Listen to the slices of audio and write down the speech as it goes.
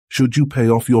Should you pay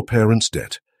off your parents'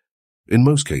 debt? In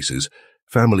most cases,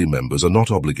 family members are not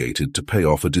obligated to pay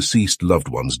off a deceased loved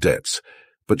one's debts,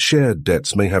 but shared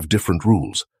debts may have different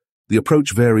rules. The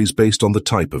approach varies based on the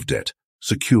type of debt,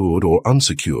 secured or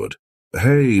unsecured.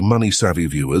 Hey, money-savvy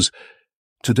viewers!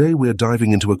 Today we're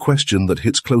diving into a question that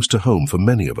hits close to home for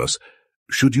many of us.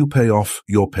 Should you pay off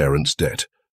your parents' debt?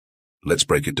 Let's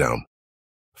break it down.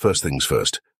 First things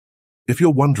first. If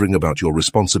you're wondering about your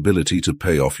responsibility to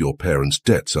pay off your parents'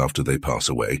 debts after they pass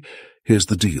away, here's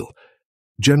the deal.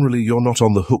 Generally, you're not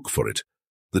on the hook for it.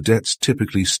 The debts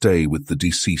typically stay with the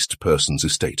deceased person's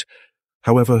estate.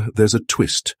 However, there's a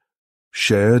twist.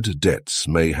 Shared debts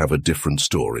may have a different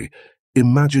story.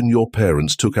 Imagine your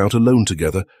parents took out a loan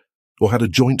together or had a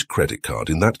joint credit card.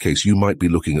 In that case, you might be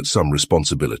looking at some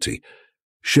responsibility.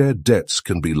 Shared debts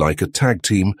can be like a tag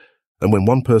team, and when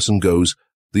one person goes,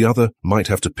 the other might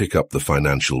have to pick up the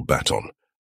financial baton.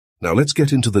 Now let's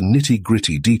get into the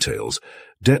nitty-gritty details.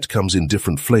 Debt comes in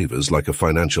different flavors like a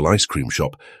financial ice cream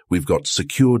shop. We've got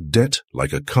secured debt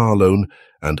like a car loan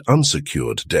and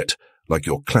unsecured debt like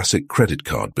your classic credit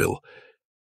card bill.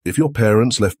 If your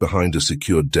parents left behind a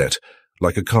secured debt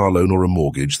like a car loan or a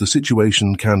mortgage, the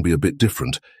situation can be a bit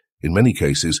different. In many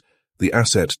cases, the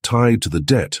asset tied to the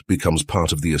debt becomes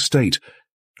part of the estate,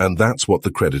 and that's what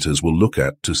the creditors will look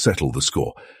at to settle the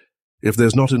score. If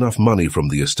there's not enough money from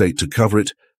the estate to cover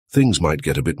it, things might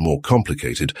get a bit more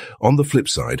complicated. On the flip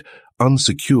side,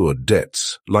 unsecured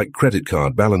debts, like credit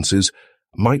card balances,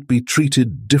 might be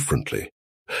treated differently.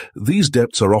 These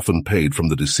debts are often paid from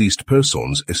the deceased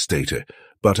person's estate,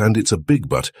 and it's a big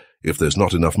but, if there's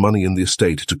not enough money in the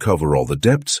estate to cover all the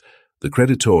debts, the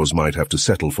creditors might have to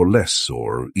settle for less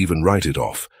or even write it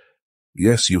off.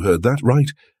 Yes, you heard that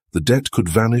right. The debt could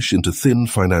vanish into thin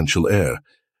financial air.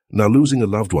 Now, losing a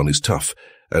loved one is tough,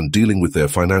 and dealing with their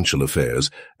financial affairs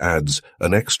adds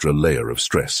an extra layer of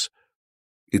stress.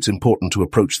 It's important to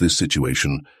approach this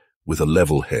situation with a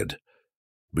level head.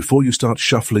 Before you start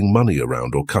shuffling money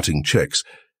around or cutting checks,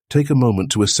 take a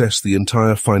moment to assess the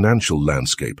entire financial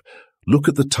landscape. Look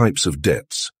at the types of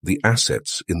debts, the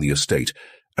assets in the estate,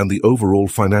 and the overall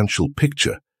financial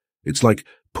picture. It's like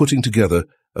putting together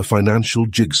a financial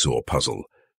jigsaw puzzle.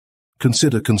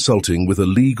 Consider consulting with a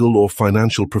legal or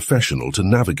financial professional to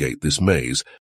navigate this maze.